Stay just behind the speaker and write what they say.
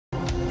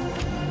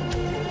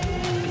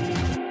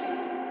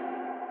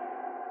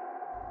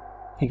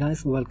Hey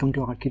guys, welcome to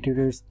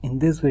ArchitUtors. In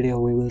this video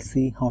we will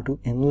see how to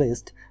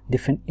enlist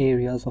different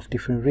areas of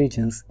different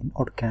regions in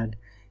AutoCAD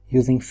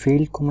using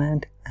field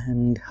command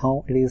and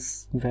how it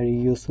is very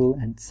useful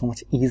and so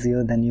much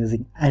easier than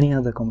using any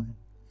other command.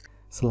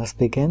 So let's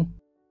begin.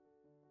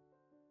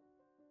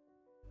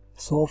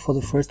 So for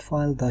the first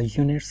file, the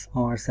units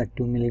are set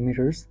to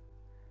millimeters,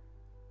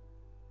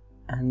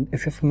 and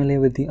if you're familiar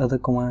with the other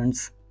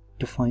commands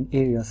to find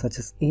area such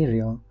as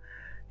area,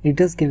 it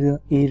does give you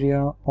the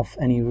area of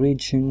any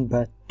region,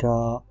 but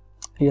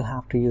you'll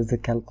have to use the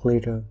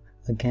calculator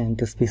again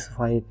to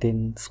specify it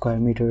in square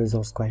meters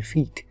or square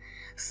feet.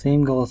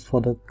 Same goes for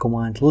the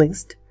command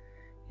list.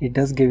 It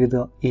does give you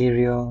the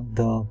area,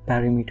 the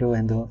perimeter,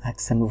 and the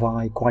x and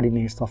y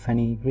coordinates of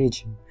any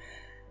region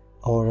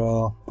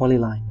or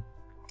polyline.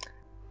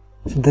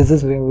 So this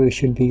is where we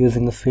should be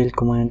using the field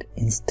command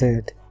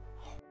instead.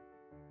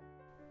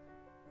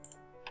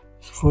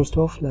 So first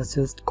off, let's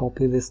just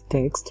copy this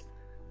text,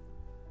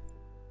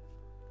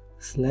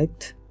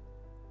 select,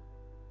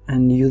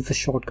 and use the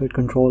shortcut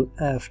Control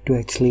F to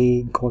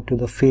actually go to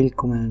the field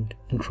command,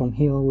 and from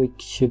here we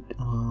should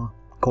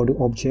go to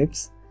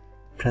objects,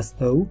 press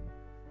O,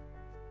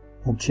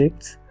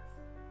 objects,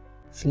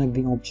 select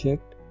the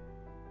object,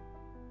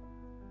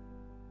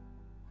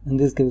 and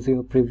this gives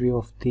you a preview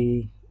of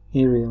the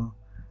area,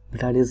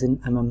 but that is in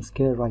mm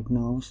square right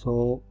now.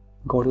 So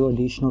go to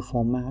additional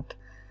format,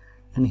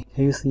 and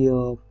here you see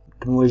a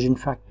conversion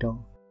factor.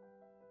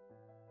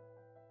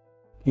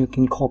 You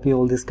can copy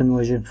all these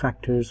conversion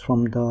factors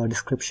from the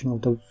description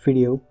of the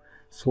video.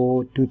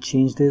 So to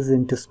change this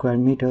into square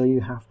meter,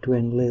 you have to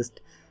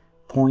enlist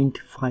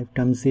 0.5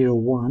 times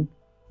 0.1,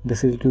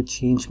 basically to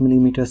change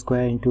millimeter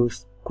square into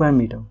square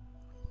meter,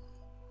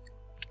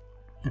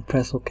 and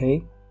press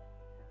OK.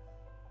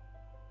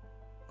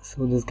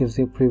 So this gives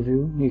you a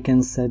preview. You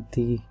can set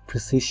the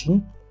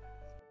precision,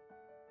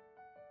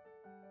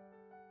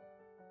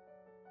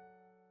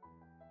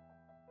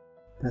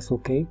 press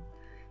OK,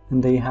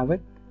 and there you have it.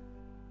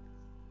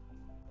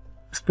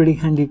 It's pretty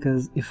handy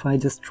because if I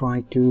just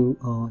try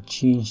to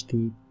change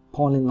the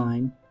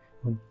polyline,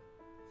 or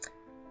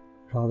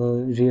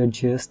rather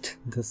readjust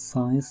the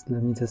size,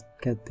 let me just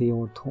get the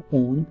ortho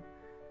on,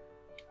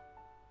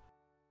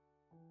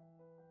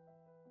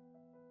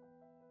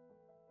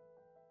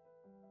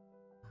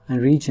 and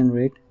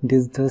regenerate,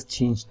 this does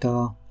change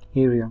the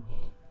area.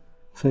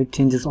 So it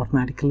changes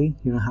automatically,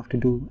 you don't have to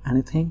do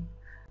anything.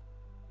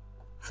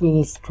 So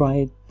let's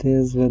try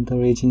this with the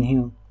region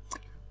here.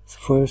 So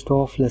first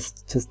off,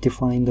 let's just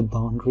define the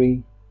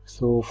boundary.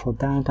 So for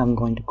that, I'm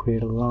going to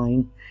create a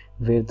line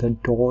where the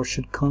door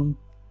should come.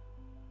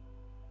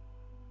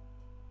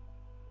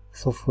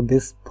 So for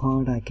this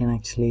part, I can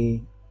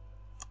actually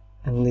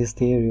enlist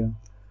the area.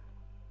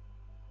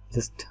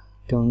 Just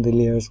turn the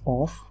layers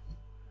off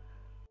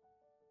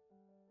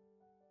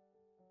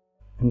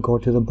and go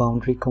to the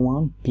boundary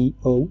command,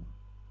 BO,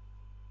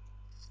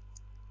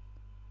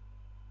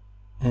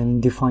 and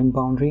define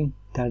boundary.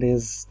 That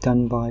is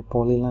done by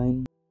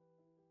polyline.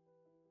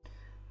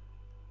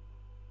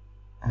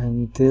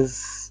 And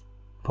this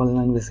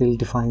polyline basically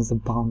defines the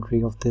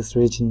boundary of this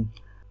region.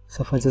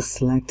 So if I just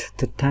select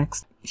the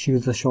text,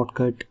 use the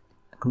shortcut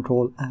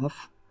Control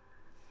F,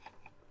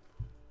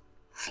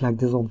 select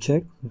this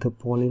object, the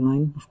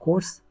polyline of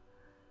course,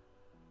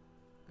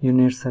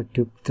 unit set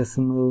to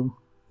decimal,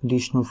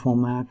 additional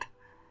format,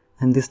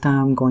 and this time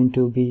I'm going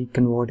to be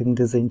converting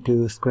this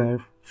into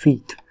square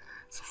feet.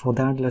 So for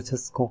that, let's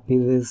just copy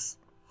this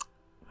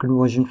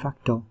conversion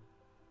factor,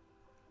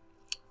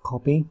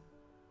 copy,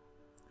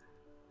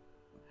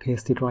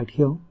 paste it right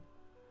here,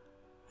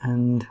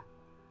 and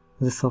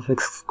the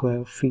suffix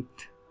square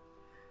feet,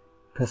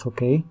 press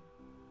OK,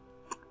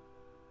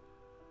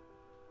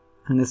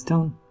 and it's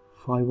done.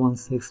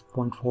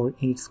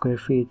 516.48 square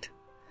feet.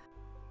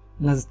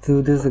 Let's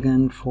do this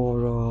again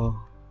for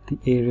the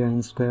area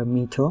in square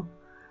meter.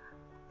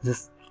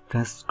 Just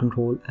press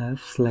Control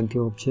F, select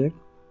the object,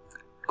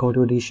 go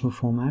to additional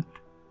format,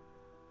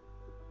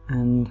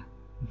 and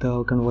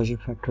the conversion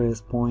factor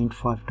is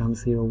 0.5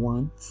 times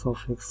 0.1,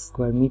 suffix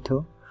square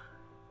meter.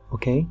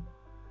 Okay,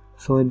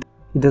 so it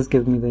does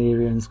give me the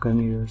area in square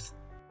meters.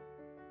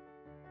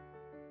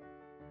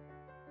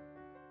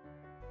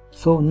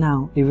 So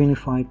now, even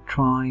if I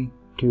try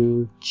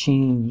to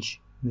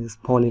change this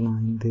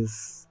polyline,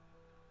 this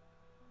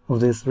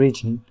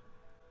region,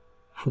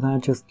 for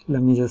that,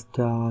 let me just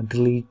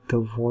delete the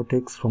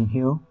vertex from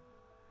here.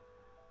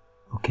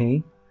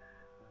 Okay,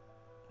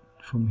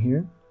 from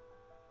here,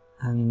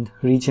 and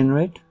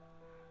regenerate.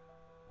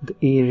 The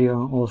area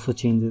also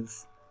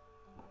changes.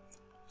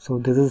 So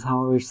this is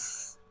how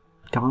it's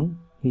done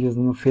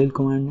using a field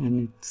command,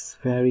 and it's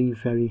very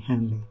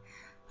handy.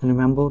 And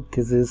remember,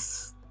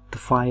 the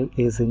file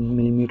is in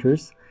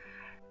millimeters.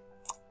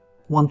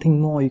 One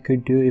thing more you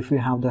could do, if you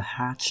have the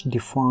hatch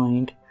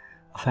defined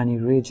of any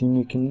region,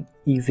 you can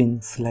even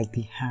select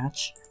the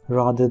hatch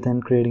rather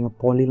than creating a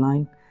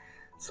polyline.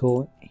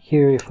 So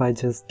here, if I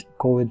just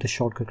go with the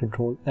shortcut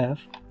Control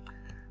F,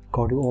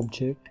 go to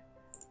object,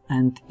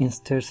 and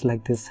instead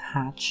select this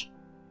hatch,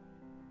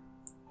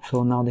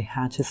 So now the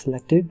hatch is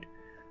selected.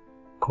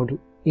 Go to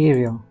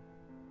area.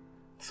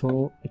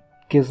 So it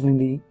gives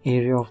me the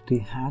area of the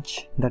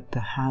hatch that the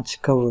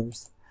hatch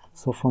covers.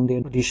 So from the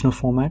additional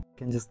format,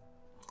 you can just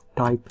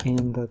type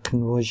in the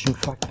conversion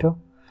factor,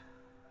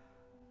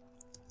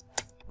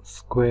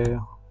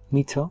 square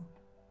meter,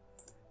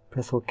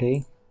 press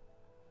OK,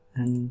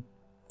 and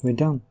we're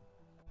done.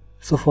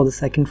 So for the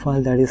second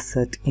file that is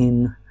set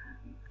in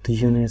the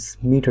units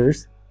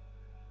meters,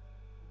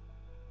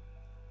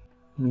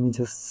 let me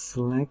just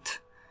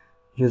select,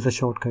 use the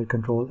shortcut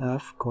Control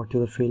F, go to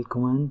the fill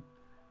command,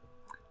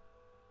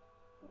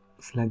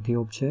 select the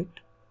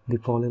object, the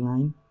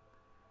polyline,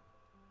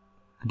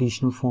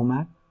 additional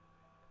format,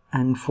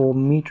 and for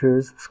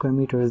meters, square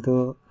meters,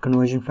 the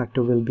conversion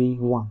factor will be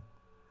 1.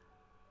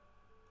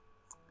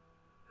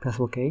 Press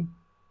OK.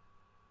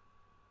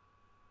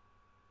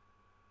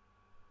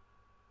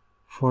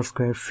 For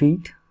square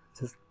feet,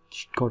 just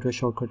go to a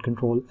shortcut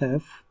Control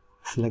F,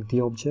 select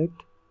the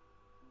object,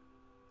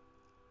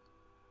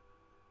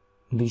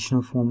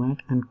 additional format,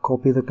 and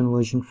copy the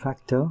conversion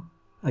factor.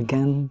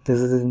 Again,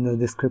 this is in the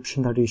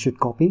description that you should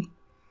copy.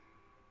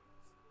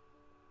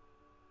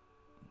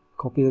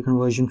 Copy the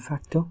conversion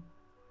factor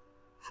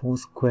for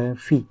square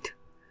feet.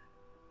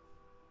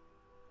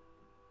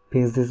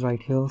 Paste this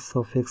right here,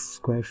 suffix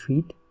square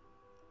feet,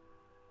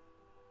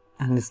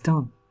 and it's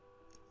done.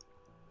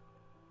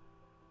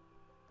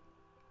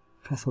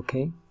 Press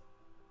OK.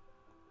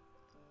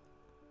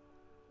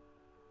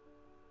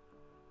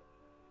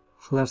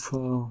 So that's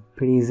a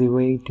pretty easy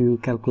way to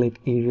calculate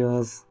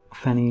areas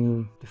of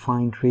any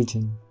defined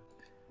region.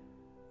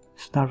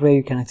 So that way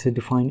you can actually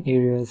define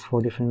areas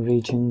for different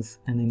regions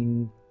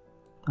and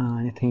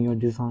anything you're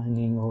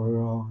designing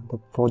or the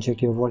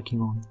project you're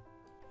working on.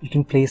 You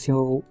can place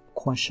your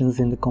questions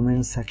in the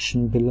comment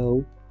section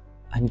below,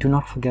 and do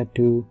not forget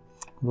to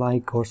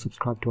like or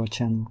subscribe to our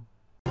channel.